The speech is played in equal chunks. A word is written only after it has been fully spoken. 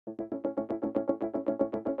We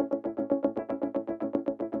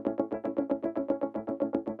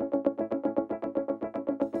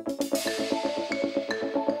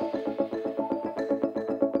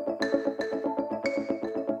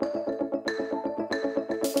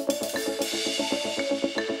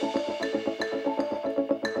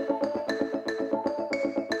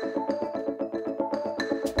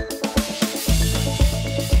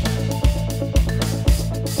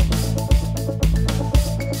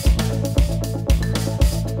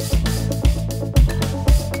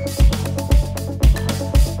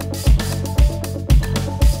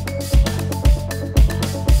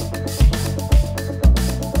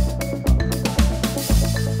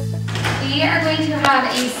are going to have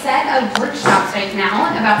a set of workshops right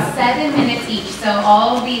now, about 7 minutes each. So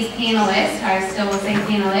all of these panelists, I still will say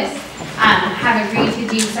panelists, have agreed to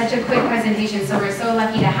do such a quick presentation. So we're so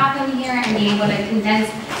lucky to have them here and be able to condense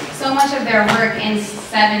so much of their work in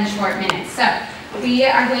 7 short minutes. So we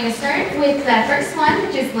are going to start with the first one,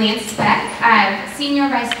 which is Speck, Senior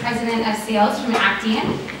Vice President of Sales from Actian.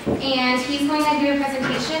 And he's going to do a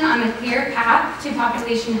presentation on the clear path to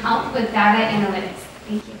population health with data analytics.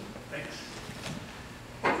 Thank you.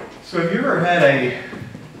 So have you ever had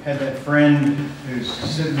that friend who's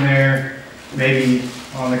sitting there, maybe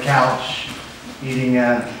on the couch, eating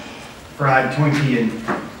a fried Twinkie and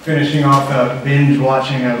finishing off a binge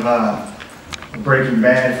watching of Breaking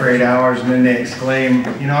Bad for 8 hours, and then they exclaim,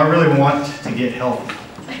 you know, I really want to get healthy.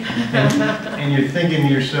 And you're thinking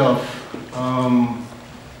to yourself,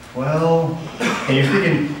 well, and you're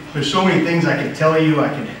thinking, there's so many things I could tell you. I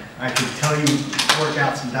could tell you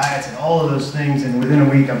workouts and diets and all of those things, and within a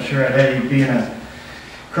week I'm sure I'd have you being a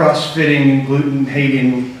cross-fitting,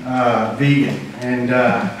 gluten-hating vegan, and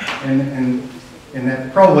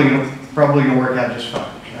that probably gonna work out just fine,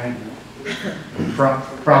 right?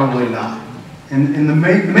 Probably not. And the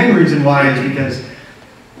main reason why is because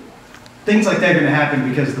things like that are gonna happen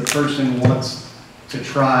because the person wants to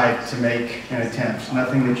try to make an attempt.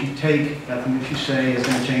 Nothing that you take, nothing that you say is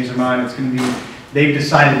gonna change their mind. It's gonna be, they've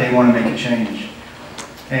decided they want to make a change.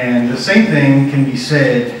 And the same thing can be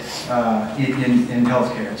said in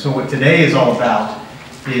healthcare. So what today is all about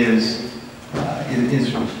is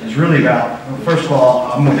really about, well, first of all,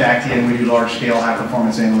 I'm with Actian, we do large-scale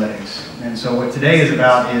high-performance analytics. And so what today is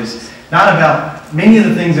about is not about, many of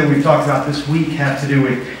the things that we've talked about this week have to do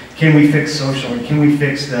with, can we fix social, and can we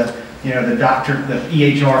fix the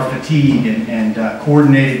EHR fatigue and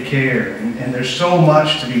coordinated care, and there's so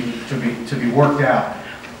much to be worked out.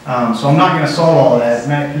 So I'm not going to solve all of that.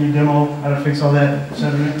 Matt, can you demo how to fix all that in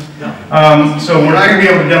 7 minutes? No. So we're not going to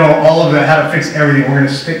be able to demo all of it, how to fix everything. We're going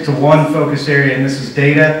to stick to one focus area, and this is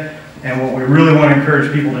data. And what we really want to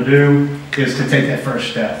encourage people to do is to take that first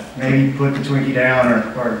step. Maybe put the Twinkie down,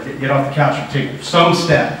 or get off the couch, or take some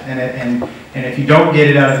step. And if you don't get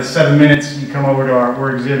it out of the 7 minutes, you come over to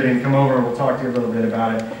we're exhibiting, come over and we'll talk to you a little bit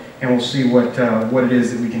about it, and we'll see what it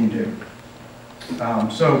is that we can do.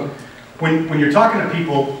 So when you're talking to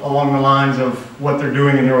people along the lines of what they're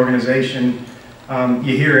doing in their organization,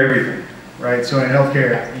 you hear everything, right? So in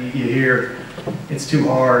healthcare, you hear it's too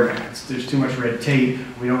hard, there's too much red tape,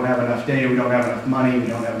 we don't have enough data, we don't have enough money, we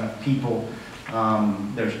don't have enough people,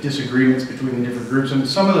 there's disagreements between the different groups, and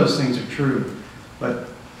some of those things are true, but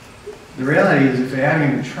the reality is if they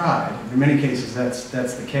haven't even tried, in many cases that's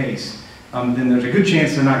the case, then there's a good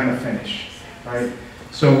chance they're not going to finish, right?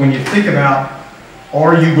 So when you think about,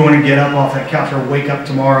 are you going to get up off that couch or wake up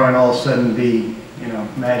tomorrow and all of a sudden be, you know,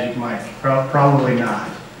 Magic Mike? Probably not.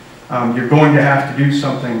 You're going to have to do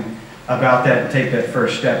something about that and take that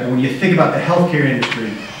first step. And when you think about the healthcare industry,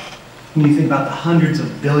 when you think about the hundreds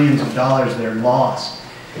of billions of dollars that are lost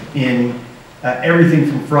in everything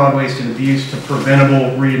from fraud, waste, and abuse to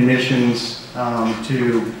preventable readmissions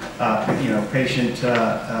to patient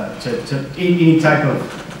to any type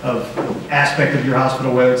of aspect of your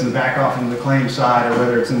hospital, whether it's in the back office in the claim side or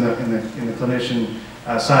whether it's in the clinician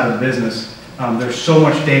side of the business. There's so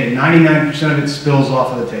much data. 99% of it spills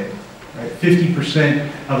off of the table. Right? 50%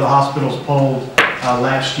 of the hospitals polled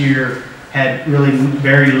last year had really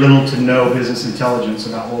very little to no business intelligence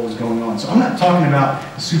about what was going on. So I'm not talking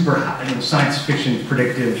about super science fiction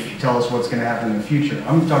predictive, tell us what's going to happen in the future.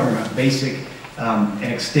 I'm talking about basic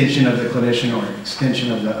an extension of the clinician or an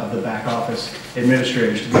extension of the back office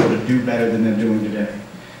administrators to be able to do better than they're doing today.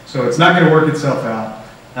 So it's not going to work itself out.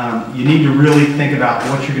 You need to really think about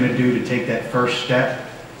what you're going to do to take that first step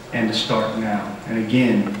and to start now. And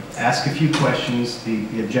again, ask a few questions.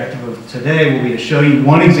 The objective of today will be to show you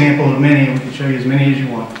one example of many, and we can show you as many as you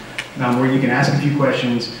want, where you can ask a few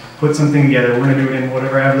questions, put something together. We're going to do it in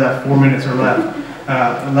whatever I have left, 4 minutes or left.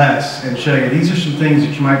 less and show you. These are some things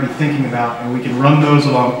that you might be thinking about, and we can run those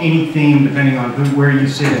along any theme depending on where you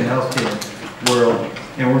sit in the healthcare world.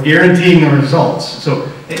 And we're guaranteeing the results. So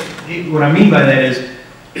what I mean by that is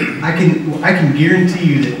I can guarantee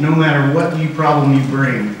you that no matter what problem you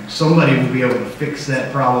bring, somebody will be able to fix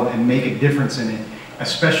that problem and make a difference in it,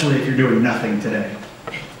 especially if you're doing nothing today.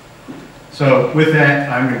 So with that,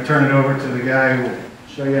 I'm going to turn it over to the guy who will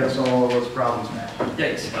show you how to solve all those problems, Matt.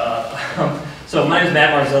 Thanks. So my name is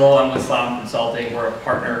Matt Marzillo. I'm with Salmon Consulting. We're a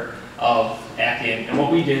partner of Actian. And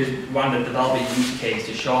what we did is we wanted to develop a use case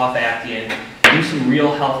to show off Actian, use some real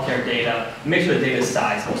healthcare data, and make sure the data is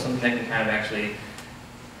sizable, something that can kind of actually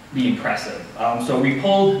be impressive. So we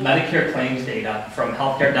pulled Medicare claims data from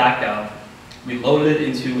healthcare.gov. We loaded it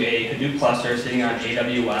into a Hadoop cluster sitting on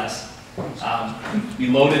AWS. We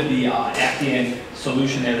loaded the Actian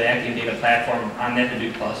solution there, the Actian data platform, on that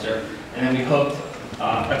Hadoop cluster, and then we hooked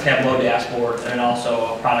a Tableau dashboard and then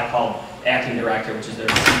also a product called Actian Director, which is their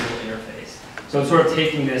visual interface. So it's sort of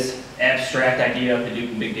taking this abstract idea of Hadoop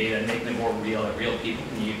and big data and making it more real that real people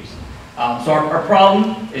can use. So our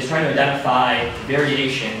problem is trying to identify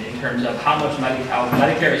variation in terms of how much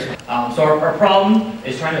Medicare is. So our problem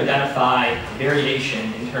is trying to identify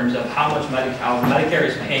variation in terms of how much Medicare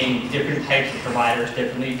is paying different types of providers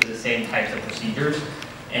differently for the same types of procedures,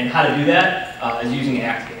 and how to do that is using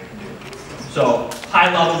Actian. So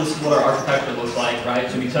high level, this is what our architecture looks like,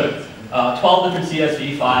 right? So we took 12 different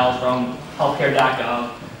CSV files from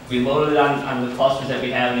healthcare.gov. We loaded it on the clusters that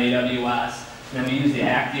we have in AWS. And then we use the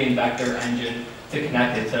Actian vector engine to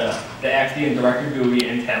connect it to the Actian Director GUI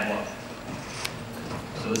and Tableau.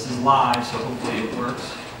 So this is live, so hopefully it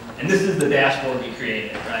works. And this is the dashboard we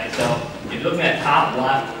created, right? So if you're looking at top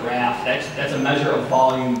left graph, that's a measure of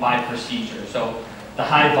volume by procedure. So the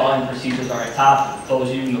high volume procedures are at top. Those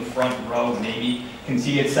of you in the front row maybe can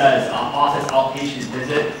see it says office outpatient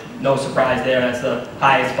visit. No surprise there, that's the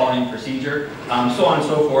highest volume procedure. So on and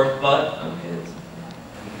so forth, but okay.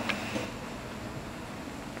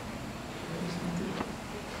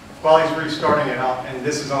 While he's restarting it up, and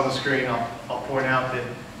this is on the screen, I'll point out that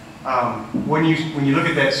when you look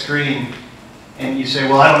at that screen and you say,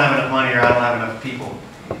 well, I don't have enough money or I don't have enough people,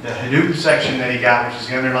 the Hadoop section that he got, which is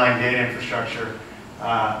the underlying data infrastructure,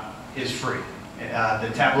 is free.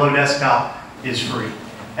 The Tableau desktop is free.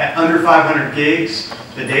 At under 500 gigs,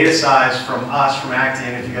 the data size from us, from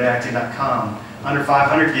Actian, if you go to Actian.com, under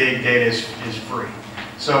 500 gig data is free.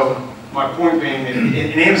 So my point being that and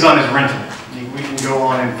Amazon is rentable. We can go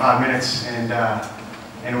on in 5 minutes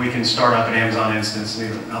and we can start up an Amazon instance.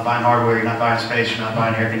 You're not buying hardware, you're not buying space, you're not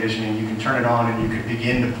buying air conditioning. You can turn it on and you can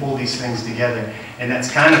begin to pull these things together. And that's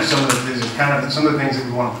kind of some of the things that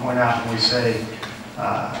we want to point out when we say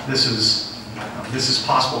this is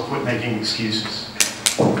possible. Quit making excuses.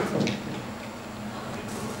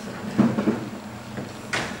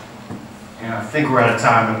 And I think we're out of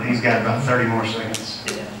time, but he's got about 30 more seconds.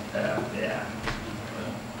 Yeah.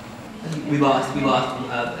 We lost,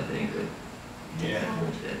 I think. Yeah.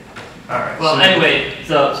 All right. Well, anyway,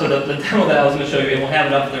 so the demo that I was going to show you, and we'll have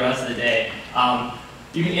it up for the rest of the day.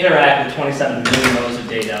 You can interact with 27 million rows of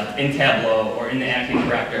data in Tableau or in the Actian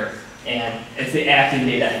Director, and it's the Actian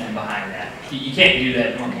data engine behind that. You can't do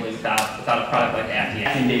that normally without a product like Actian.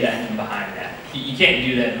 Actian data engine behind that. You can't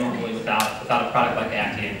do that normally without a product like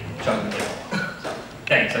Actian chugging data. So,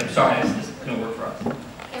 thanks. I'm sorry this couldn't work for us.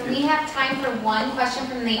 And we have time for one question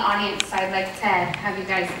from the audience. So I'd like to have you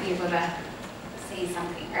guys be able to say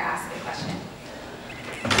something or ask a question.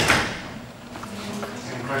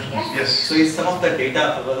 Any questions? Yes. So is some of the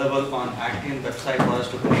data available on Actian website for us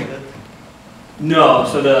to play with? No,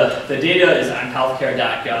 so the data is on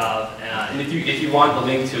healthcare.gov, and if you want the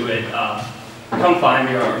link to it, come find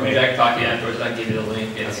me, or maybe I can talk to you afterwards. I can give you the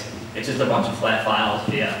link. It's just a bunch of flat files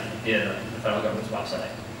via the federal government's website.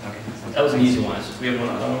 Okay. That was an easy one. We have one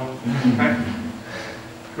other one. Okay.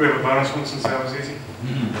 Do we have a bonus one since that was easy?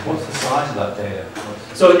 What's the size of that data?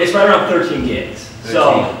 So it's right around 13 gigs.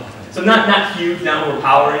 13. So not huge, not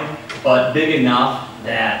overpowering, but big enough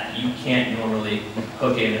that you can't normally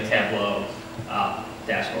hook in a Tableau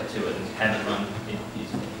dashboard to it and have it run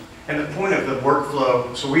easily. And the point of the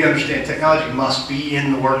workflow, so we understand technology must be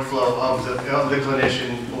in the workflow of the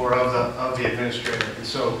clinician or of the administrator. And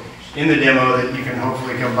so in the demo that you can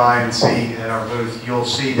hopefully come by and see at our booth, you'll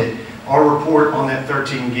see that our report on that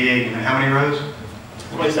 13 gig, and how many rows?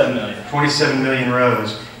 27 million. 27 million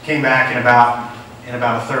rows came back in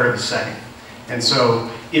about a third of a second. And so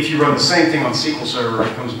if you run the same thing on SQL Server,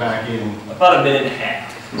 it comes back in about a minute and a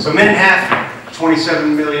half. So a minute and a half,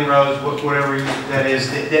 27 million rows, whatever that is.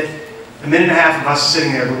 a minute and a half of us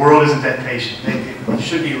sitting there, the world isn't that patient. It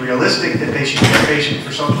should be realistic that they should be patient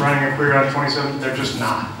for someone running a query on 27. They're just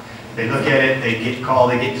not. They look at it, they get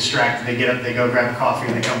called, they get distracted, they get up, they go grab a coffee,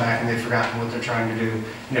 and they come back and they've forgotten what they're trying to do.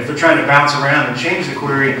 And if they're trying to bounce around and change the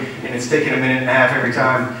query, and it's taking a minute and a half every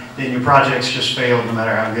time, then your project's just failed no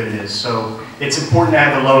matter how good it is. So it's important to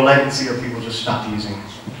have the low latency or people just stop using it.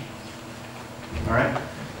 All right?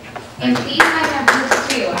 And please have numbers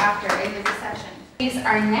too after in the reception. Is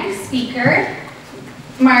our next speaker,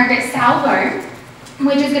 Margaret,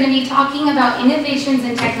 which is going to be talking about innovations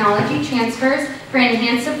in technology transfers for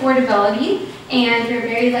enhanced affordability. And we're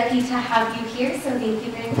very lucky to have you here, so thank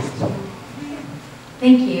you very much.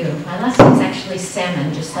 Thank you. My last name's actually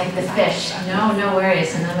Salmon, just like the fish. No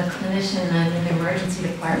worries. And I'm a clinician in the emergency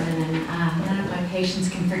department, and none of my patients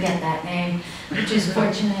can forget that name, which is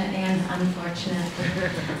fortunate and unfortunate.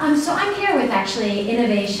 So I'm here with actually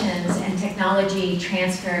innovations and technology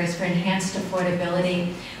transfers for enhanced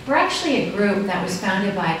affordability. We're actually a group that was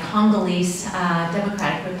founded by Congolese,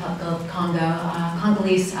 Democratic Republic of Congo,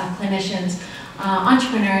 Congolese clinicians,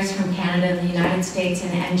 entrepreneurs from Canada and the United States,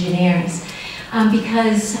 and engineers.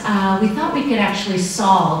 Because we thought we could actually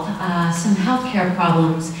solve some healthcare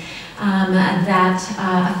problems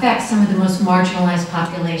that affect some of the most marginalized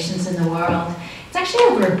populations in the world. It's actually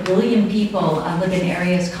over 1 billion people live in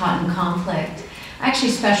areas caught in conflict. I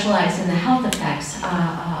actually specialize in the health effects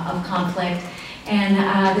of conflict.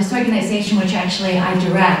 And this organization, which actually I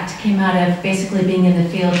direct, came out of basically being in the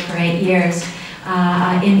field for 8 years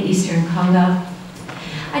in Eastern Congo.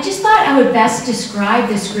 I just thought I would best describe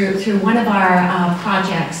this group through one of our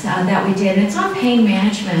projects that we did. And it's on pain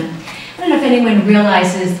management. I don't know if anyone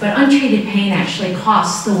realizes, but untreated pain actually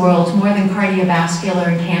costs the world more than cardiovascular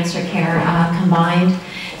and cancer care combined.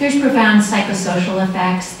 There's profound psychosocial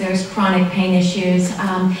effects. There's chronic pain issues.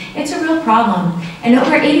 It's a real problem. And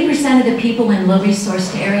over 80% of the people in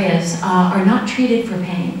low-resourced areas are not treated for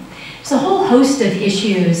pain. There's a whole host of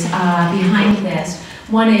issues behind this.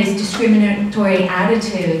 One is discriminatory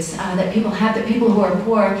attitudes that people have, that people who are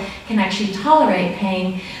poor can actually tolerate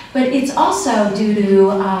pain. But it's also due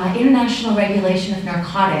to international regulation of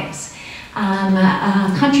narcotics.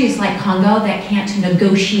 Countries like Congo that can't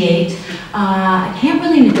negotiate, can't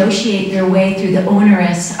really negotiate their way through the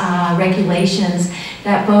onerous regulations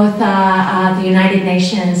that both the United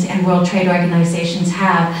Nations and World Trade Organizations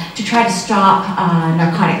have to try to stop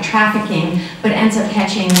narcotic trafficking, but ends up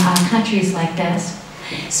catching countries like this.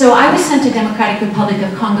 So I was sent to Democratic Republic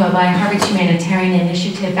of Congo by Harvard's Humanitarian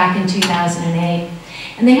Initiative back in 2008.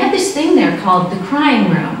 And they had this thing there called the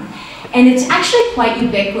crying room. And it's actually quite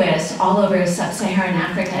ubiquitous all over sub-Saharan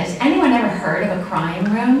Africa. Has anyone ever heard of a crying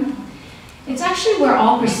room? It's actually where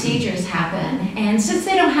all procedures happen. And since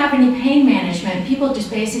they don't have any pain management, people just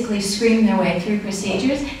basically scream their way through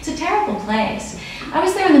procedures. It's a terrible place. I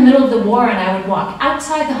was there in the middle of the war, and I would walk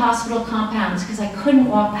outside the hospital compounds because I couldn't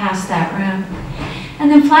walk past that room. And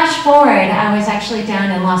then flash forward, I was actually down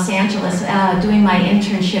in Los Angeles doing my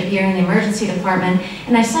internship here in the emergency department,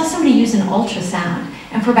 and I saw somebody use an ultrasound.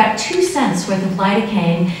 And for about 2 cents worth of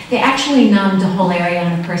lidocaine, they actually numbed a whole area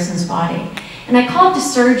on a person's body. And I called the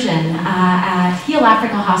surgeon at Heal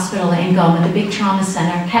Africa Hospital in Goma, the big trauma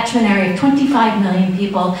center, catchment area of 25 million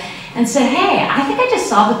people, and said, hey, I think I just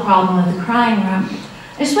solved the problem of the crying room.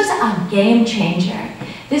 This was a game changer.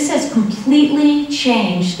 This has completely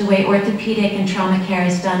changed the way orthopedic and trauma care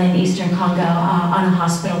is done in Eastern Congo on a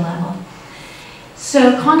hospital level.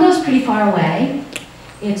 So Congo's pretty far away.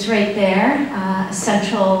 It's right there,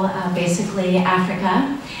 central, basically,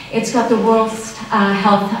 Africa. It's got the world's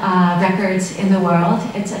health records in the world.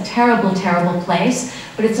 It's a terrible, terrible place,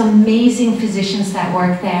 but it's amazing physicians that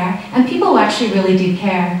work there, and people who actually really do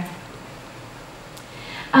care.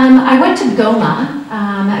 I went to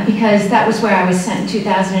Goma because that was where I was sent in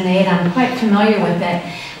 2008. I'm quite familiar with it.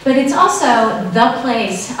 But it's also the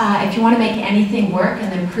place, if you want to make anything work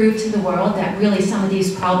and then prove to the world that really some of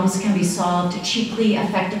these problems can be solved cheaply,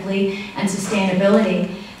 effectively, and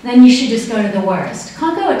sustainability, then you should just go to the worst.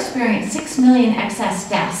 Congo experienced 6 million excess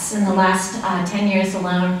deaths in the last 10 years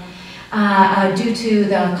alone due to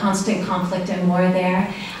the constant conflict and war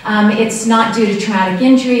there. It's not due to traumatic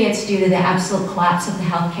injury, it's due to the absolute collapse of the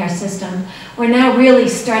healthcare system. We're now really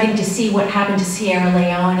starting to see what happened to Sierra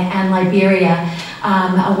Leone and Liberia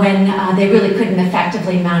when they really couldn't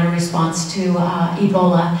effectively mount a response to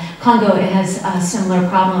Ebola. Congo has similar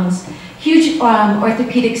problems. Huge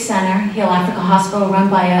orthopedic center, Heal Africa Hospital, run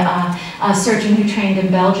by a surgeon who trained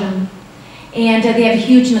in Belgium. And they have a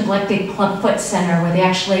huge neglected clubfoot center where they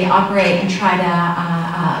actually operate and try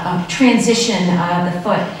to transition the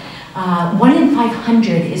foot. 1 in 500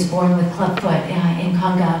 is born with clubfoot in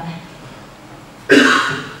Congo.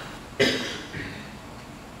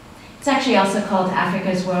 actually also called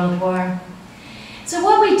Africa's World War. So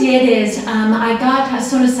what we did is I got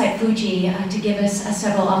Sonosite Fuji to give us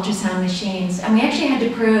several ultrasound machines, and we actually had to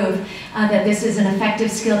prove that this is an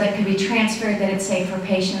effective skill that could be transferred, that it's safe for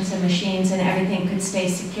patients and machines, and everything could stay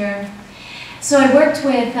secure. So I worked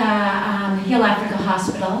with Heal Africa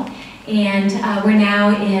Hospital, and we're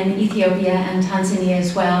now in Ethiopia and Tanzania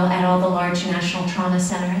as well at all the large national trauma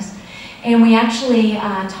centers. And we actually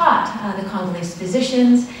taught the Congolese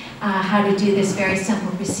physicians how to do this very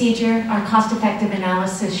simple procedure. Our cost-effective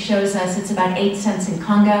analysis shows us it's about 8 cents in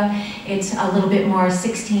Congo. It's a little bit more,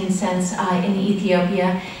 16 cents in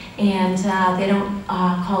Ethiopia. And they don't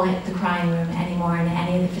call it the crying room anymore in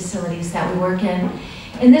any of the facilities that we work in.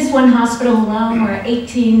 In this one hospital alone, we're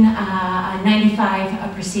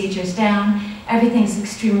 1895 procedures down. Everything's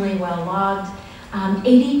extremely well logged.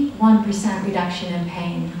 81% reduction in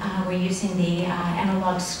pain. We're using the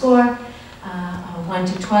analog score, 1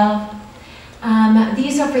 to 12.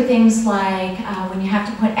 These are for things like when you have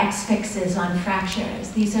to put X fixes on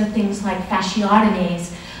fractures. These are things like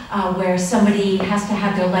fasciotomies, where somebody has to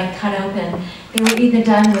have their leg cut open. They were either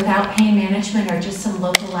done without pain management or just some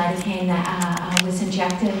local lidocaine that was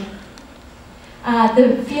injected.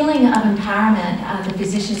 The feeling of empowerment the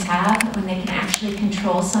physicians have when they can actually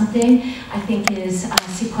control something, I think is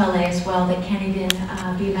sequelae as well that can't even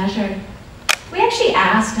be measured. We actually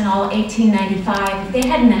asked in all 1895 if they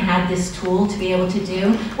hadn't had this tool to be able to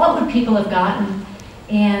do, what would people have gotten?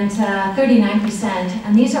 And 39%,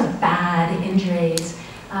 and these are bad injuries,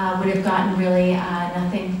 would have gotten really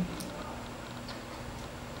nothing.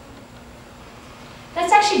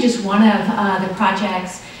 That's actually just one of the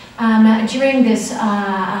projects. During this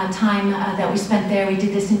time that we spent there, we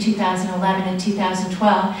did this in 2011 and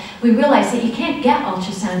 2012, we realized that you can't get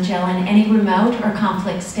ultrasound gel in any remote or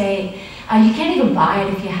conflict state. You can't even buy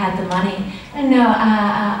it if you had the money. And no,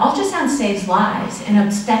 ultrasound saves lives. In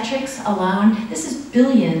obstetrics alone, this is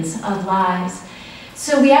billions of lives.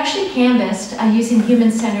 So we actually canvassed using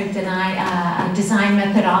human-centered design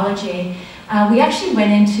methodology. We actually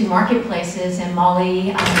went into marketplaces in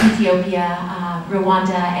Mali, Ethiopia,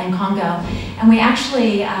 Rwanda, and Congo, and we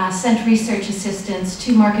actually sent research assistants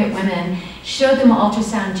to market women, showed them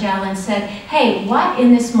ultrasound gel, and said, hey, what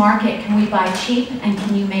in this market can we buy cheap, and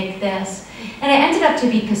can you make this? And it ended up to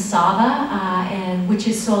be cassava, which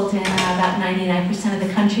is sold in about 99% of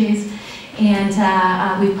the countries. And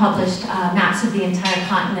we published maps of the entire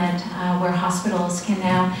continent where hospitals can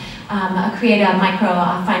now create a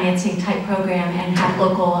micro-financing type program and have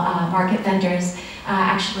local market vendors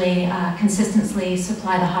actually consistently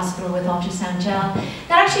supply the hospital with ultrasound gel.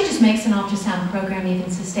 That actually just makes an ultrasound program even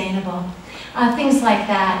sustainable. Things like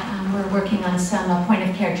that, we're working on some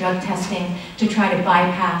point-of-care drug testing to try to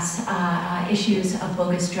bypass issues of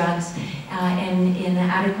bogus drugs and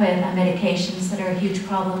inadequate medications that are a huge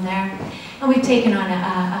problem there. And we've taken on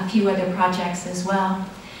a few other projects as well.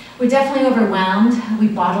 We're definitely overwhelmed. We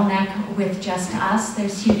bottleneck with just us.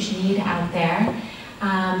 There's huge need out there.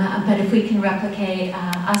 But if we can replicate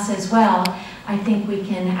us as well, I think we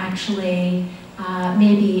can actually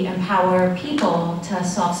maybe empower people to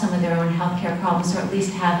solve some of their own healthcare problems, or at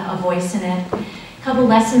least have a voice in it. A couple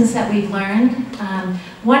lessons that we've learned.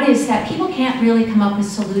 One is that people can't really come up with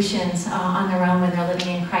solutions on their own when they're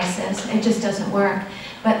living in crisis. It just doesn't work.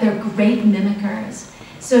 But they're great mimickers.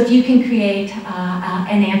 So if you can create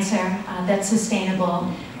an answer that's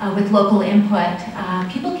sustainable with local input,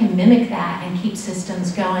 people can mimic that and keep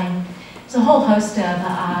systems going. There's a whole host of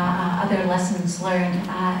other lessons learned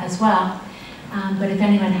as well. But if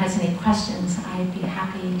anyone has any questions, I'd be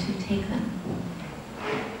happy to take them.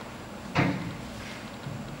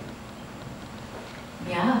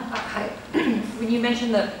 Yeah? Hi. When you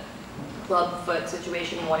mentioned the clubfoot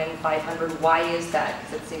situation, 1 in 500, why is that?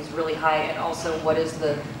 Because it seems really high. And also, what is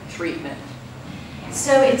the treatment?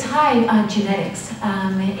 So it's high genetics.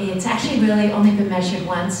 It's actually really only been measured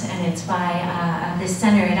once, and it's by this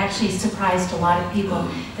center. It actually surprised a lot of people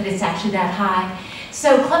that it's actually that high.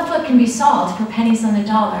 So clubfoot can be solved for pennies on the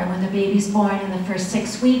dollar. When the baby's born in the first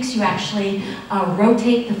 6 weeks, you actually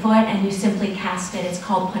rotate the foot and you simply cast it. It's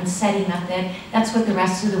called Ponseti method. That's what the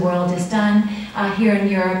rest of the world has done. Here in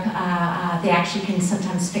Europe, they actually can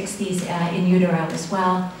sometimes fix these in utero as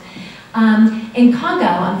well. In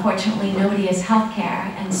Congo, unfortunately, nobody has healthcare,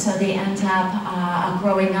 and so they end up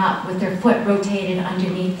growing up with their foot rotated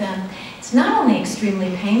underneath them. It's not only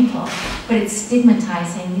extremely painful, but it's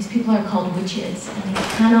stigmatizing. These people are called witches, and they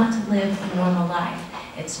cannot live a normal life.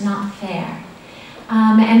 It's not fair.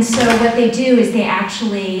 And so what they do is they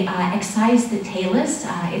actually excise the talus.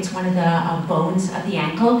 It's one of the bones of the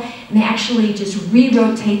ankle, and they actually just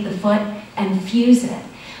re-rotate the foot and fuse it.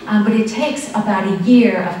 But it takes about a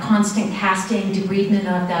year of constant casting, debridement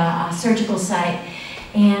of the surgical site,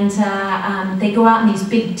 and they go out in these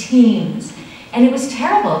big teams. And it was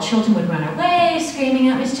terrible. Children would run away, screaming.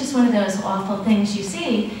 It was just one of those awful things you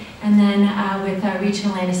see. And then with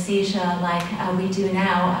regional anesthesia like we do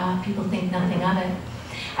now, people think nothing of it.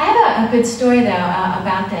 I have a good story though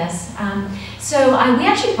about this. We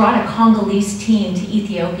actually brought a Congolese team to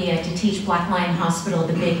Ethiopia to teach Black Lion Hospital,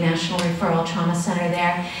 the big national referral trauma center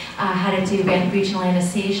there, how to do regional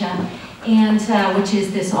anesthesia, and which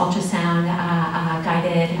is this ultrasound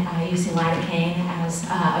guided using lidocaine as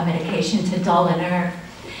a medication to dull a nerve.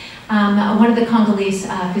 One of the Congolese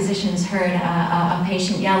physicians heard a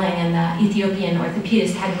patient yelling, and the Ethiopian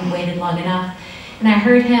orthopedist hadn't waited long enough. And I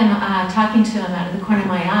heard him talking to him out of the corner of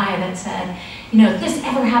my eye that said, you know, if this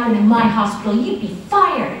ever happened in my hospital, you'd be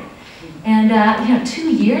fired. And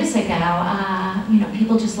 2 years ago,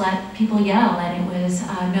 people just let people yell, and it was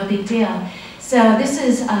no big deal. So this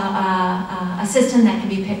is a system that can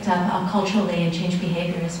be picked up culturally and change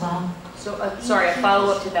behavior as well. So, sorry, a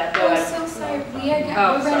follow-up to that. Go ahead. So sorry,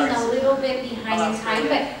 we're running a little bit behind in time,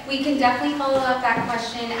 but we can definitely follow up that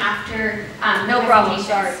question after no problem,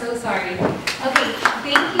 sorry. So sorry. Okay,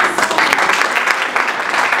 thank you so much.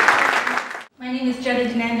 My name is Jetta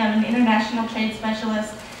Denend. I'm an international trade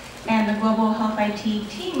specialist and the global health IT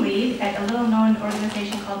team lead at a little-known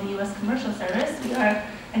organization called the U.S. Commercial Service. We are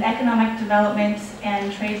an economic development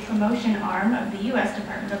and trade promotion arm of the U.S.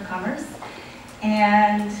 Department of Commerce.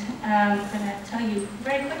 And I'm going to tell you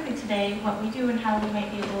very quickly today what we do and how we might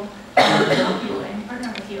be able to help you and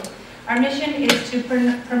partner with you. Our mission is to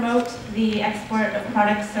promote the export of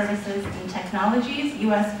products, services, and technologies,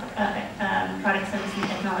 U.S. Products, services, and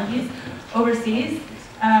technologies, overseas.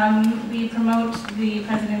 We promote the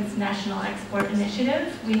President's National Export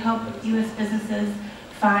Initiative. We help U.S. businesses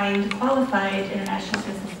find qualified international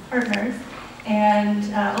business partners,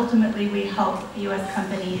 and ultimately we help U.S.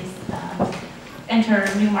 companies enter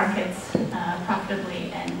new markets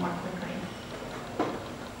profitably and more quickly.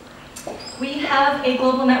 We have a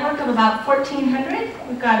global network of about 1,400.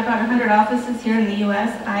 We've got about 100 offices here in the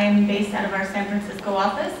U.S. I am based out of our San Francisco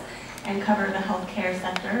office and cover the healthcare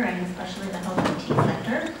sector and especially the health IT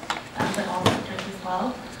sector, but all sectors as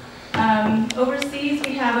well. Overseas,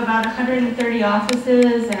 we have about 130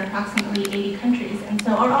 offices in approximately 80 countries. And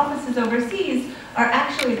so our offices overseas are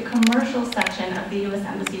actually the commercial section of the U.S.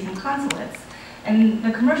 embassies and consulates. And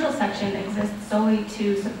the commercial section exists solely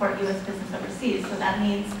to support U.S. business overseas. So that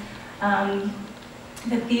means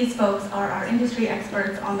that these folks are our industry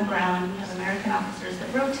experts on the ground. We have American officers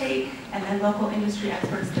that rotate, and then local industry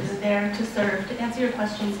experts that are there to serve, to answer your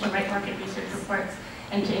questions, to write market research reports,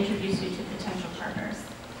 and to introduce you to potential partners.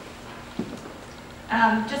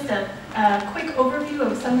 Just a quick overview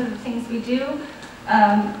of some of the things we do.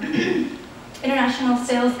 International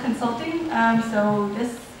sales consulting. So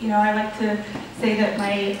this, I like to say that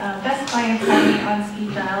my best clients have me on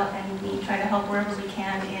speed dial, and we try to help wherever we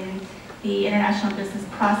can in the international business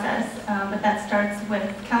process. But that starts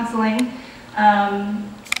with counseling,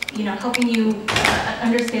 helping you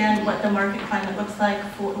understand what the market climate looks like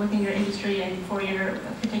within your industry and for your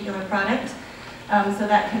particular product. So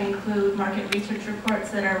that can include market research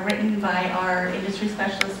reports that are written by our industry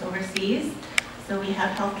specialists overseas. So we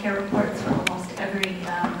have healthcare reports for almost every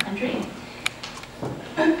country.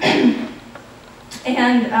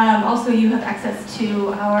 And also you have access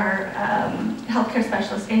to our healthcare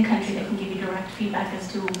specialists in country that can give you direct feedback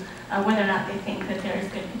as to whether or not they think that there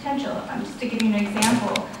is good potential. Just to give you an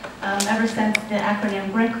example, ever since the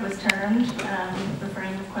acronym BRIC was termed,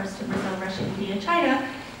 referring of course to Brazil, Russia, India, China,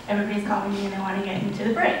 everybody's calling me and they want to get into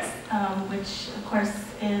the BRICS, which of course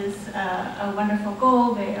is a wonderful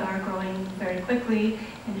goal. They are growing very quickly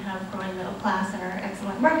and have growing middle class and are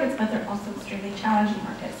excellent markets, but they're also extremely challenging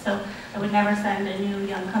markets. So I would never send a new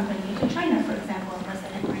young company to China, for example, unless I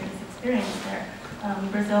had previous experience there.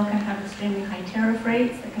 Brazil can have extremely high tariff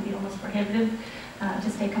rates that can be almost prohibitive to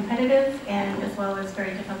stay competitive, and as well as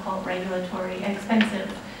very difficult regulatory,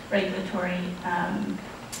 expensive regulatory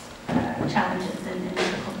challenges in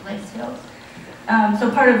medical device fields.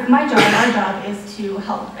 So part of my job, our job, is to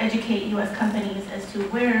help educate U.S. companies as to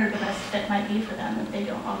where the best fit might be for them if they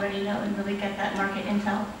don't already know, and really get that market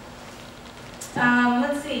intel.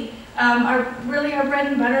 Let's see. Our bread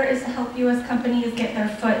and butter is to help U.S. companies get their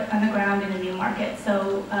foot on the ground in a new market.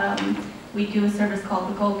 So we do a service called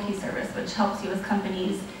the Gold Key service, which helps U.S.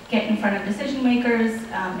 companies get in front of decision makers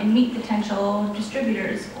and meet potential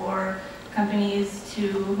distributors or companies to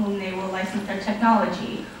whom they will license their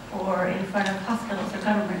technology, or in front of hospitals or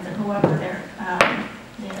governments or whoever their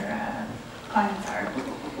clients are.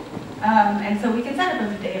 And so we can set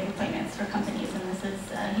up a day of appointments for companies, and this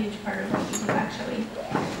is a huge part of what we do actually.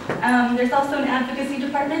 There's also an advocacy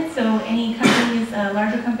department, so any companies,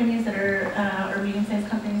 larger companies that are, or medium-sized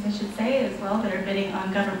companies I should say as well, that are bidding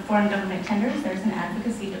on foreign government tenders, there's an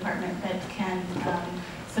advocacy department that can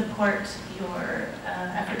support your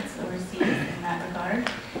efforts overseas in that regard.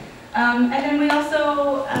 And then we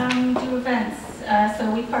also do events.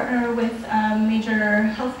 So we partner with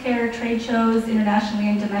major healthcare trade shows internationally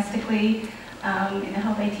and domestically. In the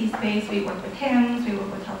health IT space, we work with HIMSS, we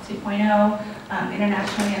work with Health 2.0.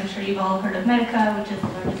 Internationally, I'm sure you've all heard of Medica, which is the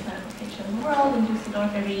largest medical trade show in the world in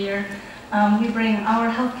Düsseldorf every year. We bring our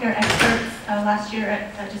healthcare experts. Last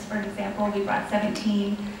year, just for an example, we brought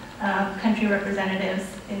 17 country representatives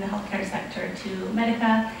in the healthcare sector to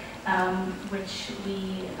Medica, around which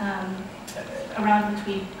we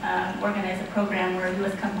organize a program where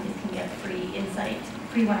U.S. companies can get free insight,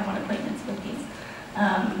 free one-on-one appointments with these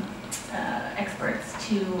experts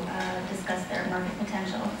to discuss their market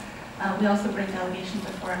potential. We also bring delegations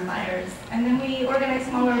of foreign buyers, and then we organize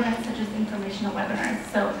smaller events such as informational webinars.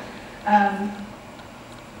 So,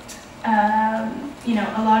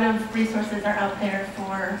 a lot of resources are out there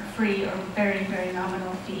for free or very, very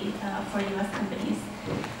nominal fee for U.S. companies.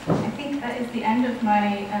 I think that is the end of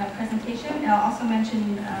my presentation. And I'll also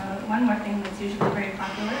mention one more thing that's usually very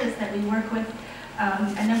popular is that we work with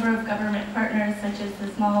a number of government partners such as the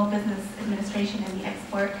Small Business Administration and the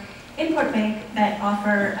Export-Import Bank that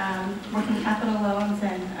offer working capital loans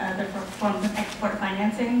and other forms of export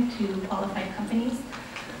financing to qualified companies.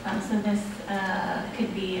 So this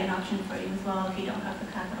could be an option for you as well if you don't have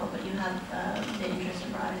the capital, but you have the interest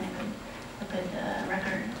abroad and a good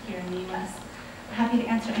record here in the U.S. Happy to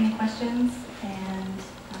answer any questions, and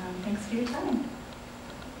thanks for your time.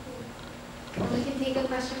 Well, we can take a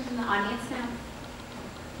question from the audience now.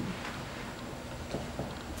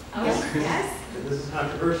 Oh, yes. This is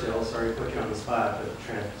controversial, sorry to put you on the spot, but the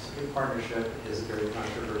Trans-Pacific Partnership is a very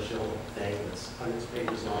controversial thing that's hundreds of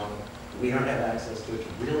pages long. We don't have access to it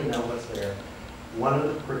to really know what's there. One of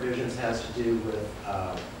the provisions has to do with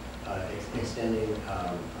extending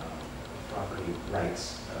property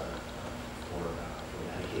rights for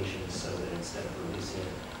medications, so that instead of releasing it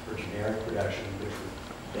for generic production, which would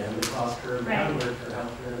bend the cost curve downward for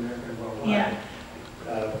healthcare in America and worldwide,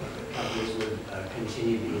 companies would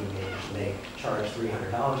continue being able to charge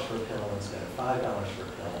 $300 for a pill instead of $5 for a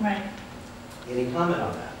pill. Right. Any comment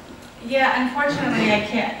on that? Yeah, unfortunately I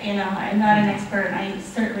can't, I'm not an expert, and I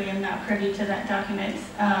certainly am not privy to that document,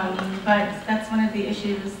 but that's one of the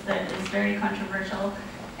issues that is very controversial,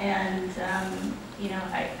 and we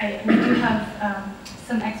do have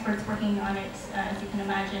some experts working on it, as you can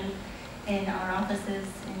imagine, in our offices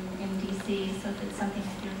in DC, so if it's something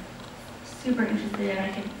that you're super interested in,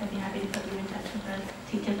 I'd be happy to put you in touch with a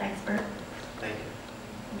TTIP expert. Thank you.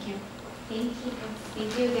 Thank you. Thank you.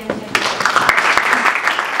 Thank you again, Jetta.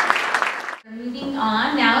 We're moving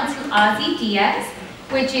on now to Ozzie Diaz,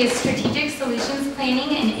 which is Strategic Solutions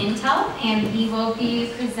Planning and Intel, and he will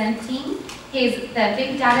be presenting the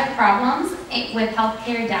big data problems with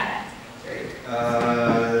healthcare data.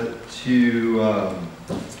 A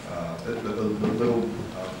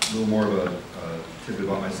little more of a tidbit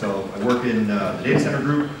about myself. I work in the data center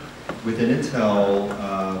group within Intel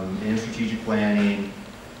in strategic planning.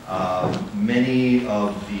 Many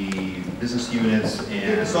of the business units,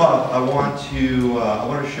 and so I want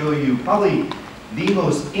to show you probably the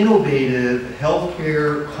most innovative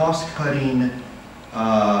healthcare cost-cutting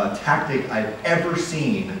tactic I've ever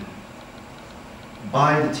seen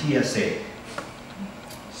by the TSA.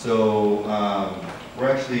 So we're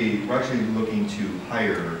actually looking to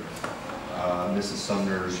hire Mrs.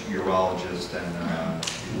 Sumner's urologist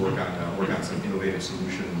and work on some innovative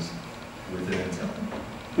solutions within Intel.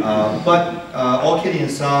 But all kidding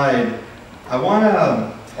aside, I want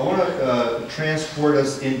to transport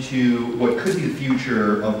us into what could be the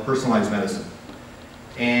future of personalized medicine.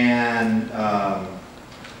 And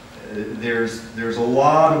there's a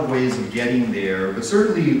lot of ways of getting there, but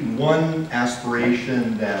certainly one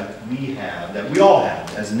aspiration that we all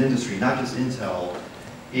have as an industry, not just Intel,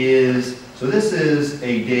 is, so this is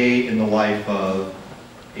a day in the life of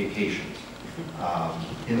a patient.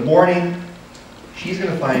 In the morning, she's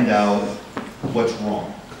going to find out what's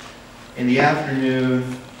wrong. In the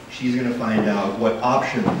afternoon, she's going to find out what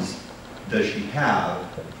options does she have,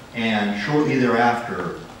 and shortly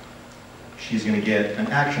thereafter, she's going to get an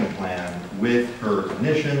action plan with her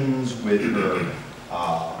clinicians, with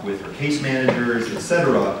her case managers,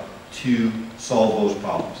 etc., to solve those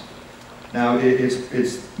problems. Now,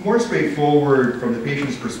 it's more straightforward from the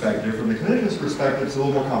patient's perspective. From the clinician's perspective, it's a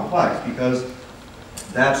little more complex because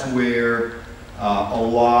That's where a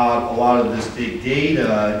lot of this big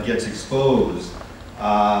data gets exposed.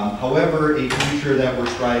 However, a future that we're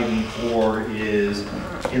striving for is,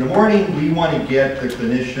 in the morning, we want to get the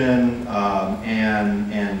clinician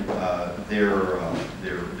and their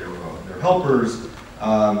helpers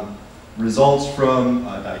results from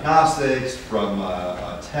diagnostics, from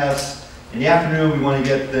tests. In the afternoon, we want to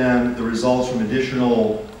get them the results from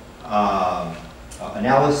additional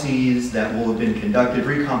analyses that will have been conducted,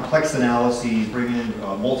 very complex analyses, bringing in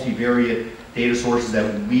multivariate data sources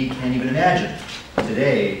that we can't even imagine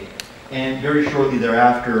today. And very shortly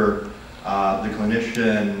thereafter, the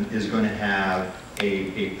clinician is going to have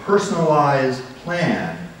a personalized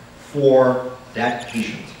plan for that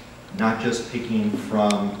patient, not just picking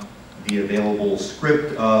from the available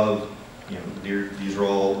script of, you know, these are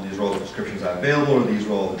all the prescriptions that are available, or these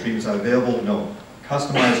are all the treatments that are available. No,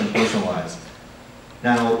 customized and personalized.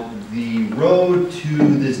 Now, the road to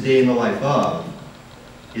this day in the life of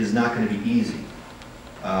is not going to be easy.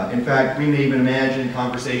 In fact, we may even imagine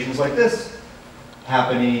conversations like this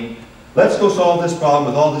happening. Let's go solve this problem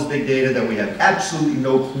with all this big data that we have absolutely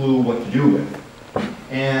no clue what to do with.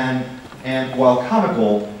 And while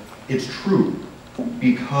comical, it's true,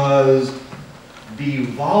 because the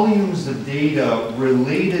volumes of data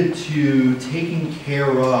related to taking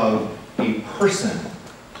care of a person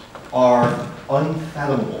are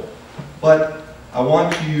unfathomable. But I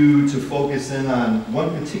want you to focus in on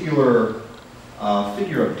one particular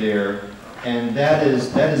figure up there, and that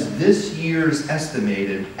is this year's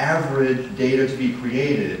estimated average data to be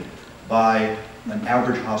created by an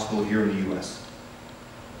average hospital here in the U.S.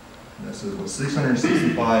 This is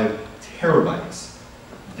 665 terabytes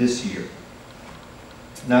this year.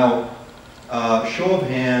 Now, show of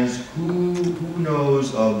hands, who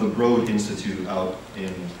knows of the Broad Institute out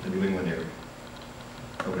in the New England area?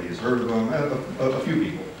 Nobody has heard of them. A few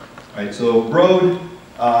people, right? So Broad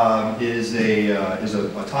is a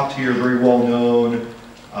top-tier, very well-known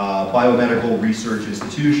biomedical research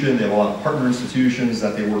institution. They have a lot of partner institutions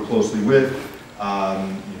that they work closely with.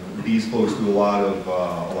 These folks do a lot of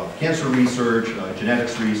cancer research,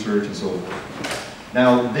 genetics research, and so forth.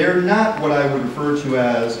 Now, they're not what I would refer to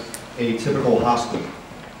as a typical hospital.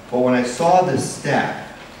 But when I saw this stat,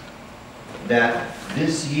 that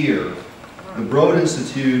this year, the Broad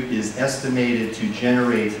Institute is estimated to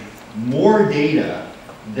generate more data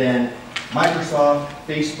than Microsoft,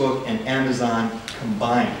 Facebook, and Amazon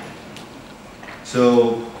combined.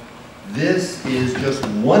 So this is just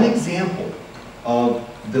one example of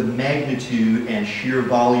the magnitude and sheer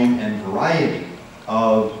volume and variety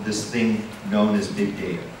of this thing known as big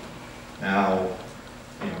data. Now,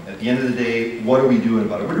 at the end of the day, what are we doing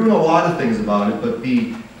about it? We're doing a lot of things about it, but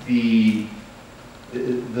the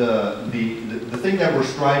thing that we're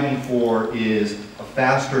striving for is a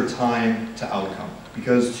faster time to outcome.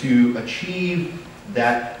 Because to achieve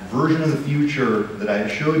that version of the future that I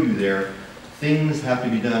showed you there, things have to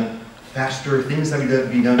be done faster, things have to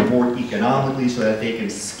be done more economically so that they can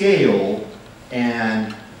scale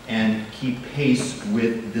and keep pace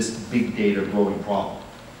with this big data growing problem.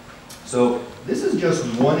 So this is just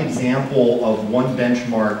one example of one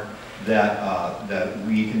benchmark that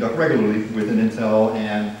we conduct regularly within Intel,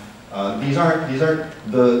 and these aren't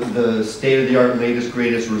the state-of-the-art, latest,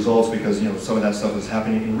 greatest results, because some of that stuff is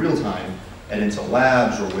happening in real time at Intel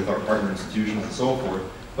Labs or with our partner institutions and so forth.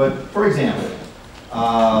 But for example,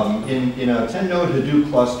 in a 10-node Hadoop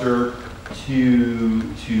cluster, to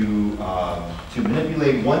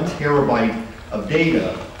manipulate 1 terabyte of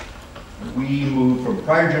data, we moved from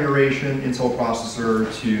prior generation Intel processor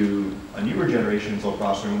to a newer generation Intel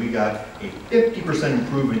processor, and we got a 50%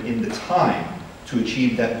 improvement in the time to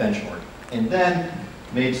achieve that benchmark. And then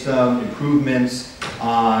made some improvements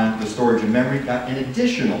on the storage and memory, got an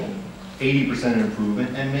additional 80%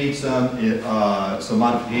 improvement, and made some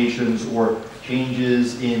modifications or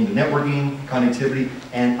changes in the networking, connectivity,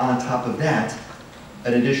 and on top of that,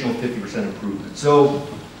 an additional 50% improvement. So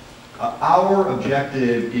our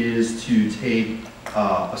objective is to take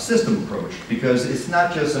a system approach, because it's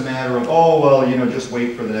not just a matter of, oh, well, just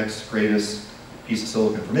wait for the next greatest piece of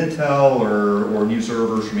silicon from Intel or new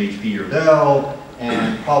servers from HP or Dell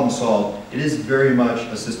and problem solve. It is very much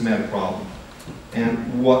a systematic problem.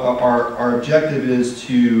 And what our objective is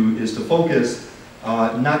to focus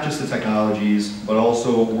not just the technologies, but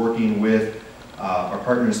also working with our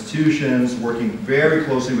partner institutions, working very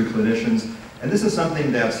closely with clinicians. And this is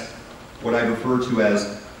something that's what I refer to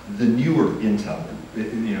as the newer Intel.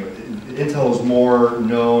 Intel is more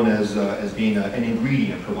known as being an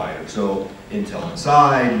ingredient provider. So Intel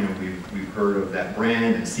Inside, we've heard of that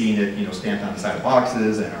brand and seen it, stamped on the side of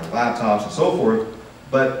boxes and our laptops and so forth.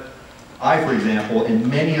 But I, for example, and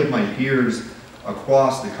many of my peers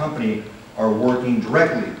across the company are working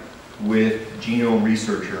directly with genome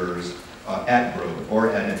researchers at Broad or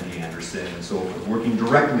at MD Anderson and so forth, working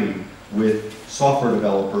directly with software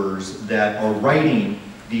developers that are writing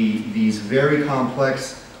these very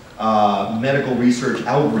complex medical research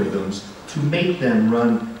algorithms to make them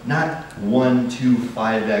run not 1, 2,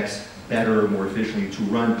 5x better, more efficiently, to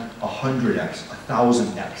run 100x,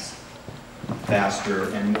 1,000x faster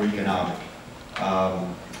and more economic.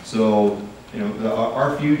 So, you know,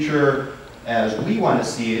 our future, as we want to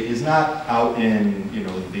see it, is not out in, you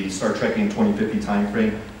know, the Star Trek in 2050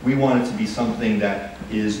 timeframe. We want it to be something that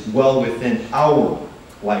is well within our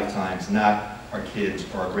lifetimes, not our kids'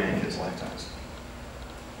 or our grandkids' lifetimes.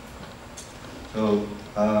 So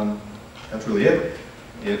that's really it.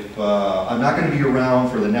 If I'm not going to be around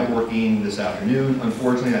for the networking this afternoon,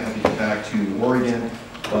 unfortunately, I have to get back to Oregon.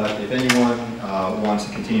 But if anyone wants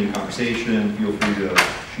to continue the conversation, feel free to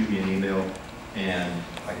shoot me an email, and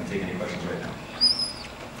I can take any questions right now.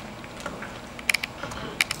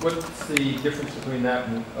 What's the difference between that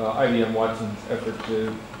and IBM Watson's effort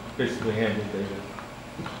to basically handle data?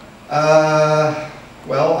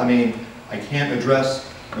 Well, I mean, I can't address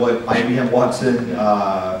what IBM Watson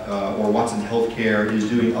or Watson Healthcare is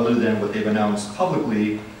doing other than what they've announced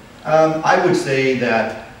publicly. I would say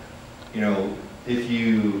that, you know, if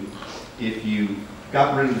you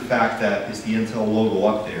got rid of the fact that it's the Intel logo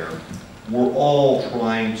up there, we're all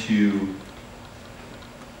trying to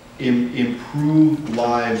improve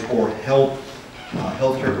lives or help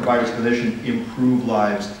healthcare providers, clinicians improve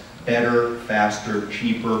lives better, faster,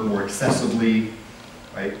 cheaper, more accessibly,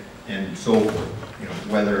 right, and so forth. You know,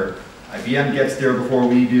 whether IBM gets there before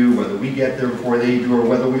we do, whether we get there before they do, or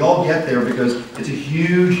whether we all get there because it's a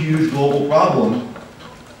huge, huge global problem,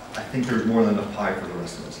 I think there's more than enough pie for the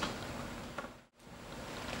rest of us.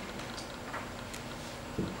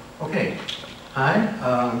 Okay. Hi,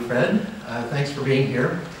 I'm Fred. Thanks for being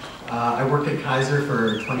here. I worked at Kaiser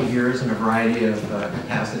for 20 years in a variety of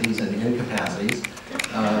capacities and incapacities.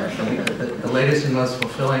 The latest and most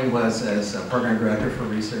fulfilling was as Program Director for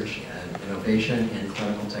Research and Innovation in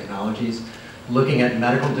Clinical Technologies, looking at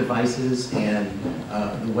medical devices and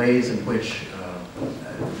the ways in which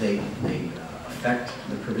they affect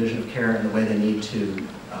the provision of care and the way they need to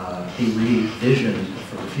be revisioned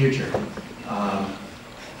for the future.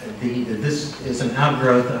 This is an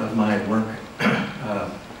outgrowth of my work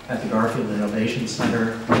at the Garfield Innovation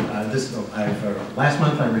Center. Last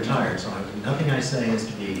month I retired, so nothing I say is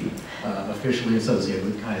to be officially associated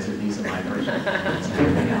with Kaiser. These are my personal opinions and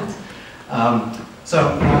everything else.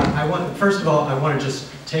 First of all, I want to just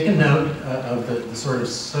take a note of the sort of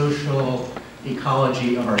social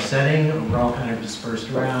ecology of our setting. We're all kind of dispersed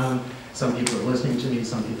around. Some people are listening to me,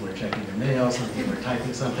 some people are checking their mail, some people are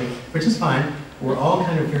typing something, which is fine. We're all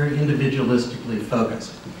kind of very individualistically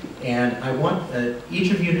focused. And I want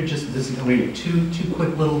each of you to just, this is going to be two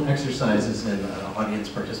quick little exercises in audience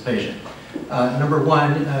participation. Number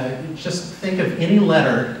one, just think of any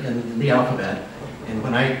letter in the alphabet, and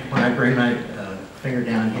when I bring my finger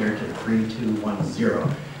down here to 3, 2, 1, 0,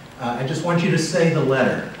 I just want you to say the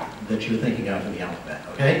letter that you're thinking of in the alphabet,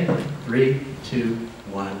 okay? 3, 2,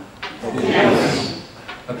 1. Yes.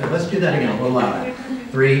 Okay, let's do that again, a little louder.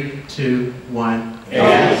 3, 2, 1.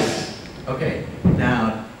 Yes. Okay,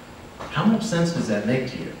 now, how much sense does that make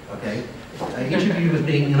to you, okay? Each of you is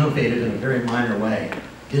being innovative in a very minor way.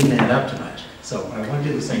 Didn't add up to much. So what I want to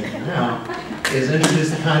do the same thing now is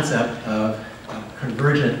introduce the concept of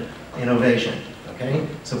convergent innovation, okay?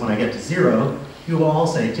 So when I get to 0, you will all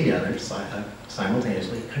say together,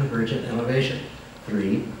 simultaneously, convergent innovation.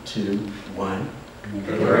 3, 2, 1.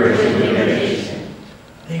 Convergent innovation.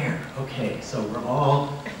 There, okay, so we're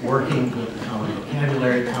all working with a common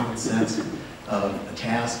vocabulary, common sense of a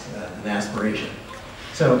task, an aspiration.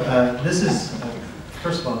 So this is,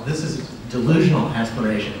 first of all, this is delusional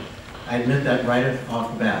aspiration. I admit that right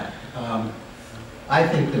off the bat. I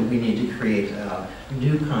think that we need to create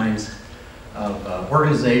new kinds of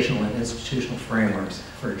organizational and institutional frameworks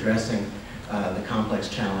for addressing the complex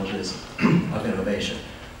challenges of innovation.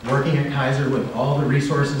 Working at Kaiser with all the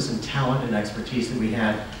resources and talent and expertise that we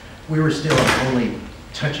had, we were still only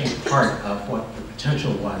touching part of what the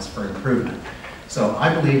potential was for improvement. So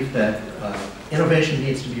I believe that innovation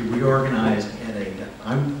needs to be reorganized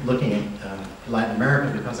I'm looking at Latin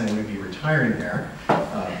America because I'm going to be retiring there,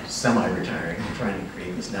 semi-retiring. I'm trying to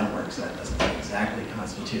create this network, so that doesn't exactly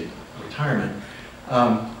constitute retirement.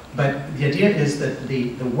 But the idea is that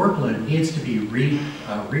the workload needs to be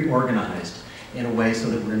reorganized in a way so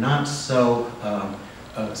that we're not so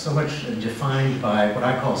much defined by what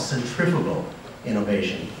I call centrifugal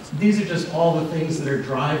innovation. These are just all the things that are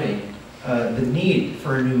driving the need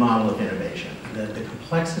for a new model of innovation. The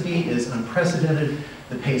complexity is unprecedented,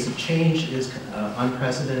 the pace of change is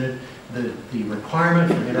unprecedented, the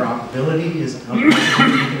requirement for interoperability is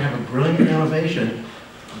unprecedented. You can have a brilliant innovation,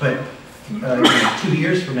 but 2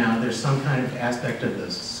 years from now, there's some kind of aspect of the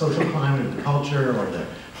social climate, or the culture, or the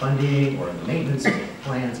funding, or the maintenance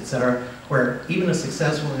plans, et cetera, where even a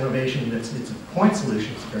successful innovation that's it's a point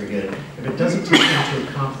solution is very good. If it doesn't take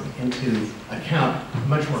into account a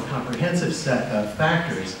much more comprehensive set of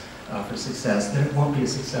factors for success, then it won't be a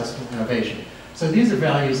successful innovation. So these are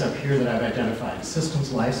values up here that I've identified.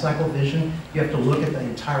 Systems life cycle vision. You have to look at the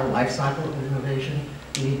entire life cycle of innovation.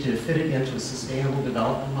 You need to fit it into a sustainable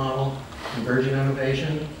development model, convergent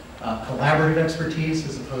innovation, collaborative expertise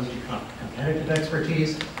as opposed to competitive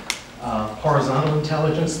expertise, horizontal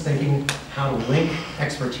intelligence, thinking how to link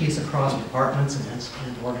expertise across departments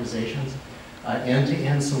and organizations,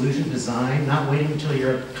 end-to-end solution design, not waiting until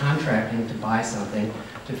you're contracting to buy something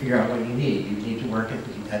to figure out what you need. You need to work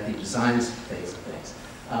at the design phase of things.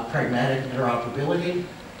 Pragmatic interoperability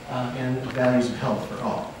and values of health for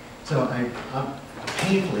all. So I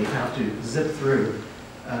painfully have to zip through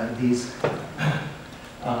these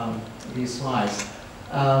slides.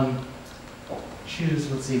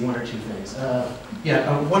 Choose, let's see, one or two things.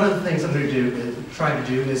 One of the things I'm going to try to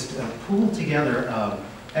do is pool together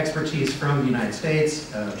expertise from the United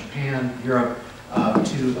States, Japan, Europe,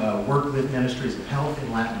 to work with ministries of health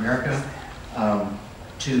in Latin America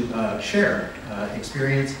to share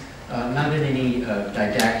experience, not in any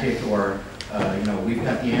didactic or we've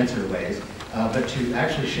got the answer ways, but to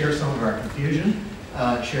actually share some of our confusion,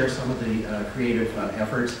 share some of the creative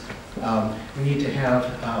efforts. We need to have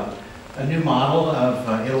a new model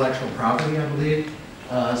of intellectual property, I believe.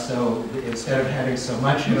 So instead of having so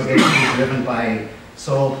much innovation driven by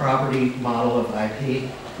sole property model of IP,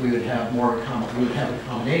 we would have a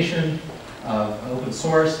combination of open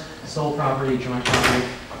source, sole property, joint property,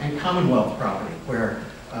 and commonwealth property, where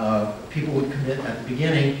people would commit at the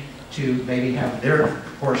beginning to maybe have their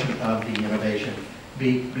portion of the innovation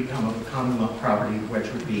become a commonwealth property,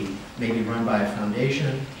 which would be maybe run by a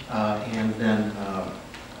foundation, and then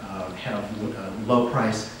have low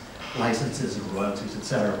price licenses and royalties, et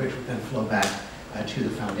cetera, which would then flow back to the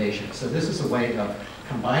foundation. So this is a way of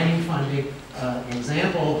combining funding.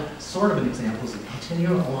 Sort of an example is the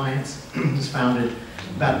Continuum Alliance. It was founded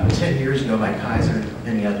about 10 years ago by Kaiser and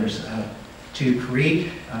many others to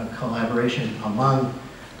create collaboration among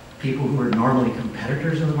people who are normally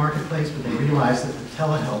competitors in the marketplace, but they realized that the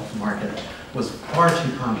telehealth market was far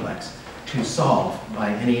too complex to solve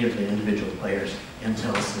by any of the individual players,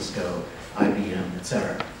 Intel, Cisco, IBM, et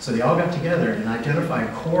cetera. So they all got together and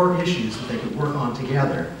identified core issues that they could work on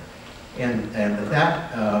together, and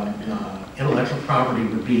that intellectual property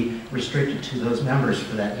would be restricted to those members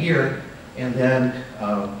for that year, and then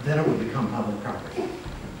it would become public property.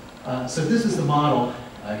 So this is the model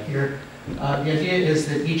here. The idea is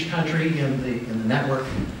that each country in the network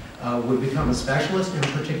would become a specialist in a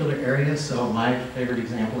particular area. So my favorite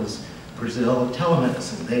example is Brazil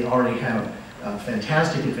telemedicine. They already have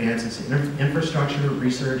fantastic advances in infrastructure,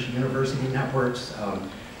 research, university networks,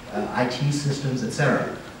 IT systems,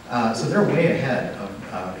 etc. So they're way ahead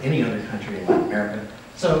of any other country in Latin America.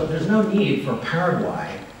 So there's no need for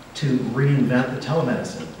Paraguay to reinvent the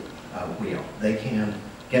telemedicine wheel. They can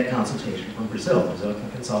get consultation from Brazil. Brazil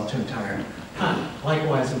can consult to entire continent.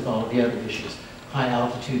 Likewise with all of the other issues. High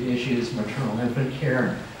altitude issues, maternal infant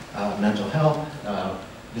care, mental health,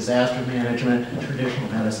 disaster management, traditional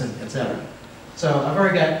medicine, etc. So I've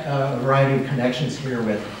already got a variety of connections here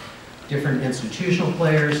with different institutional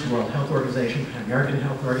players, World Health Organization, American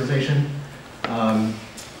Health Organization,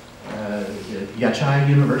 Yachai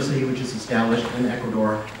University, which is established in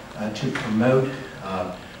Ecuador to promote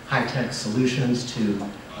high-tech solutions to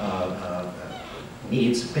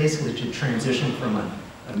needs, basically to transition from a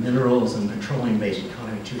minerals and petroleum-based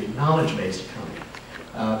economy to a knowledge-based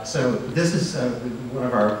economy. So this is one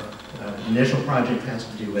of our initial project has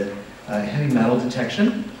to do with heavy metal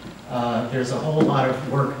detection. There's a whole lot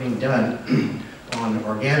of work being done on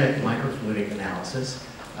organic microfluidic analysis,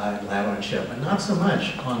 lab on chip, but not so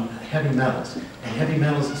much on heavy metals. And heavy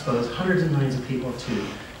metals expose hundreds of millions of people to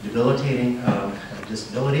debilitating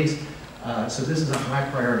disabilities. So this is a high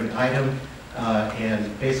priority item,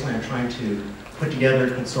 and basically I'm trying to put together a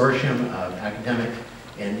consortium of academic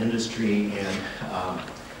and industry and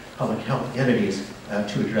public health entities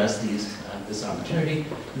to address this opportunity.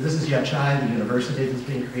 This is Yachai, the university that's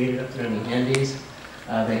being created up there in the Andes.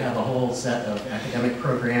 They have a whole set of academic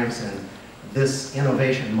programs, and this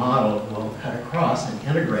innovation model will cut across and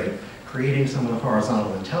integrate creating some of the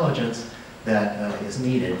horizontal intelligence that is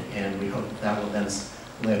needed, and we hope that will then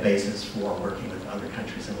lay a basis for working with other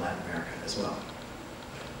countries in Latin America as well.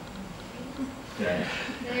 Yeah.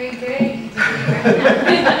 Very good. Good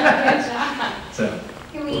job. So,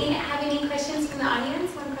 can we have any questions from the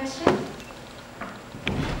audience? One question?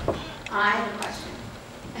 I have a question.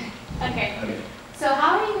 Okay. So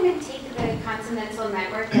how are you going to take the continental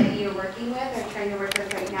network that you're working with or trying to work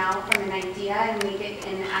with right now from an idea and make it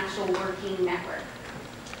an actual working network?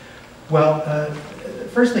 Well,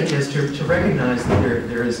 first thing is to recognize that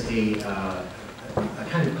there is a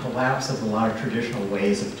kind of collapse of a lot of traditional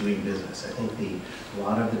ways of doing business. I think a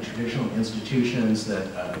lot of the traditional institutions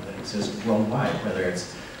that exist worldwide, whether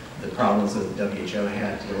it's the problems that the WHO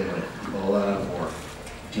had dealing with Ebola or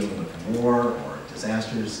dealing with war or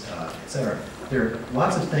disasters, etc. There are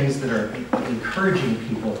lots of things that are encouraging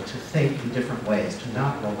people to think in different ways, to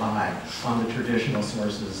not rely on the traditional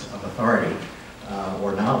sources of authority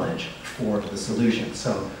or knowledge for the solution.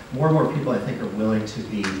 So more and more people, I think, are willing to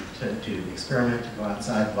experiment, to go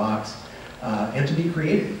outside the box, and to be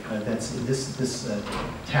creative. This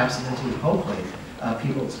taps into, hopefully,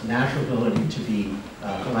 people's natural ability to be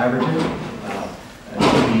collaborative,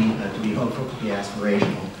 to be hopeful, to be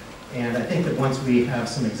aspirational. And I think that once we have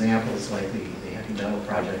some examples like the Happy Metal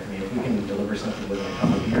Project, I mean, if we can deliver something within a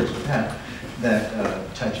couple of years with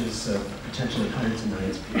that touches potentially hundreds of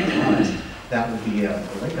millions of people's lives, that would be a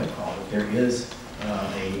wake-up call that there is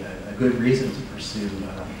a good reason to pursue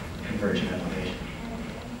convergent innovation.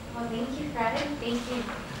 Well, thank you, Fred. Thank you.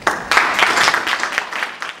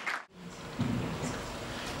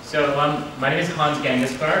 So my name is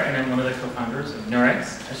Gangeskar, and I'm one of the co-founders of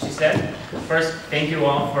Nurx, as she said. First, thank you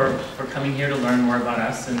all for coming here to learn more about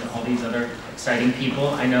us and all these other exciting people.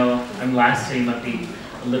 I know I'm last, so you might be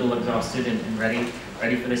a little exhausted and ready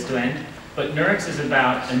for this to end. But Nurx is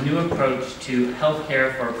about a new approach to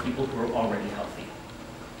healthcare for people who are already healthy.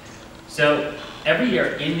 So every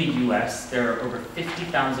year in the US, there are over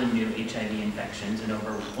 50,000 new HIV infections and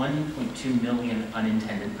over 1.2 million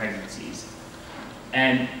unintended pregnancies.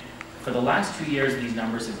 And for the last 2 years, these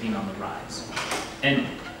numbers have been on the rise. And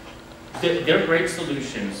they're great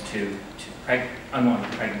solutions to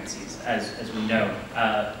unwanted pregnancies, as we know.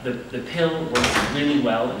 The pill works really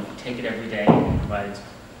well, and if you take it every day, it provides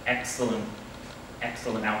excellent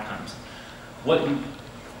outcomes. What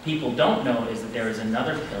people don't know is that there is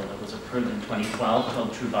another pill that was approved in 2012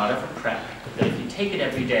 called Truvada for PrEP, that if you take it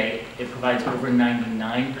every day, it provides over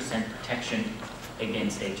 99% protection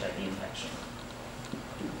against HIV infection.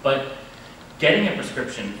 But getting a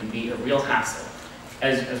prescription can be a real hassle.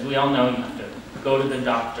 As we all know, you have to go to the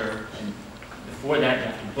doctor, and before that you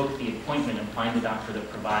have to book the appointment and find the doctor that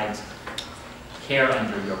provides care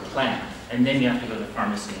under your plan. And then you have to go to the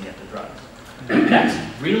pharmacy and get the drugs.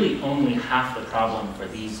 That's really only half the problem for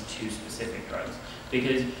these two specific drugs,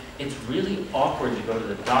 because it's really awkward to go to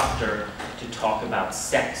the doctor to talk about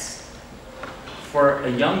sex. For a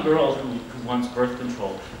young girl who wants birth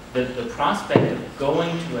control, the prospect of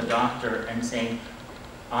going to a doctor and saying,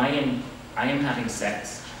 I am having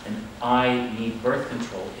sex and I need birth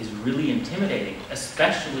control is really intimidating,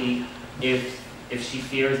 especially if she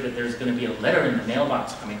fears that there's going to be a letter in the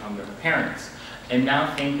mailbox coming home to her parents. And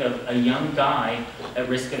now think of a young guy at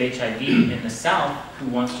risk of HIV in the South who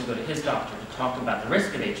wants to go to his doctor to talk about the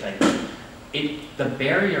risk of HIV. The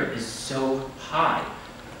barrier is so high,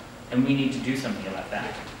 and we need to do something about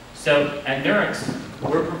that. So at Nurx,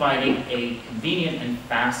 we're providing a convenient and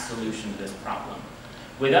fast solution to this problem.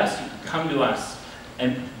 With us, you can come to us,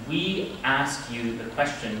 and we ask you the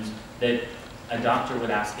questions that a doctor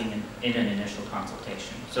would ask in an initial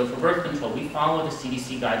consultation. So for birth control, we follow the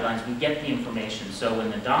CDC guidelines, we get the information, so when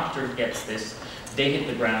the doctor gets this, they hit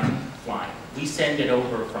the ground flying. We send it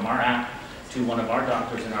over from our app to one of our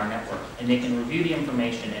doctors in our network, and they can review the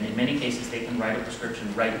information, and in many cases, they can write a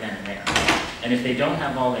prescription right then and there. And if they don't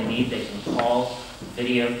have all they need, they can call,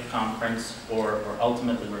 video conference, or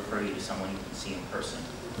ultimately refer you to someone you can see in person.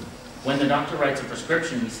 When the doctor writes a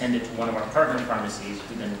prescription, we send it to one of our partner pharmacies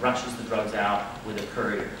who then rushes the drugs out with a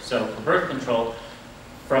courier. So for birth control,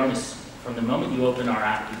 from the moment you open our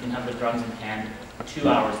app, you can have the drugs in hand 2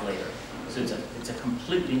 hours later. So it's a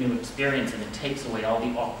completely new experience, and it takes away all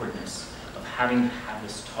the awkwardness of having to have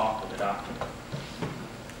this talk with a doctor.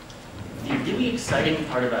 The really exciting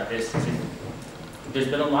part about this is there's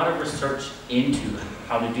been a lot of research into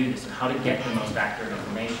how to do this and how to get the most accurate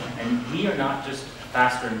information. And we are not just a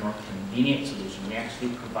faster and more convenient solution, we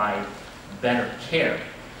actually provide better care.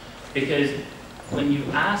 Because when you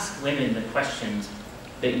ask women the questions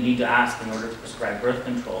that you need to ask in order to prescribe birth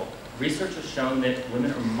control, research has shown that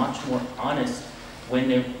women are much more honest when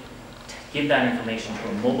they're give that information to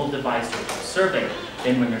a mobile device or to a survey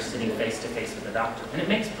than when they're sitting face-to-face with a doctor. And it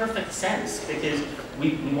makes perfect sense because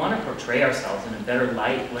we want to portray ourselves in a better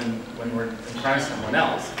light when we're in front of someone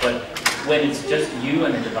else. But when it's just you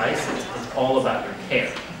and a device, it's all about your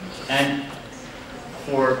care. And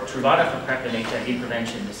for Truvada for PrEP and HIV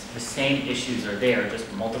prevention, the same issues are there,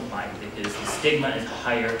 just multiplied because the stigma is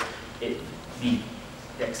higher, the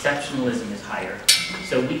exceptionalism is higher.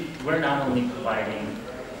 So we're not only providing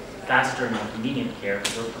faster and more convenient care,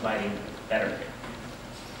 but we're providing better care.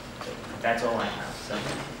 So that's all I have. So,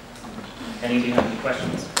 anybody have any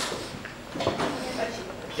questions?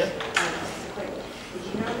 Yep. Did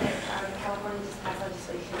you know that California just passed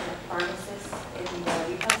legislation that pharmacists in the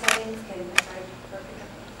retail settings can prescribe PrEP?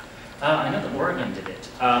 I know that Oregon did it,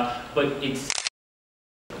 but it's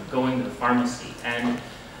going to the pharmacy and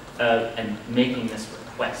making this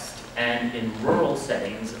request. And in rural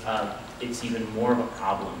settings, it's even more of a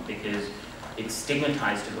problem because it's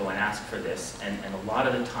stigmatized to go and ask for this. And a lot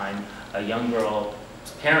of the time, a young girl's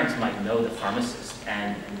parents might know the pharmacist,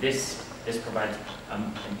 and this provides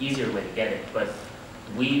an easier way to get it. But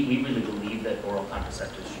we really believe that oral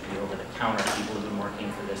contraceptives should be over the counter. People have been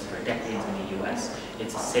working for this for decades in the US.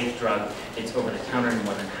 It's a safe drug. It's over the counter in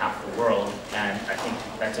more than half the world, and I think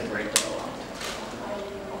that's a great development.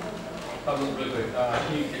 Really quick,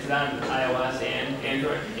 is it on iOS and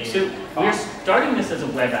Android? So we're starting this as a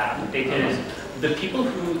web app because the people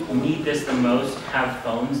who need this the most have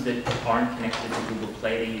phones that aren't connected to Google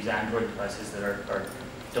Play. They use Android devices that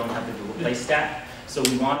don't have the Google Play stack. So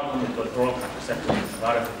we want them to put oral contraceptive and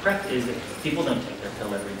Truvada for PrEP is that people don't take their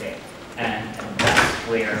pill every day. And that's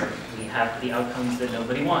where we have the outcomes that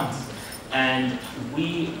nobody wants. And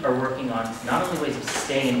we are working on not only ways of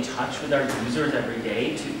staying in touch with our users every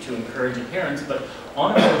day to encourage adherence, but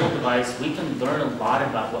on a mobile device, we can learn a lot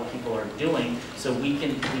about what people are doing, so we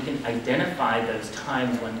can identify those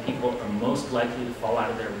times when people are most likely to fall out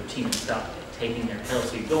of their routine and stop taking their pill.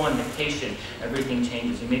 So you go on vacation, everything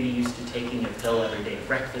changes. You may be used to taking your pill every day at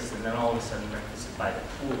breakfast, and then all of a sudden breakfast is by the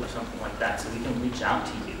pool or something like that. So we can reach out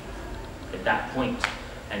to you at that point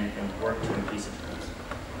and work to increase adherence.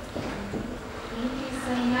 Thank you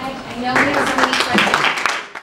so much. I know we have so many questions.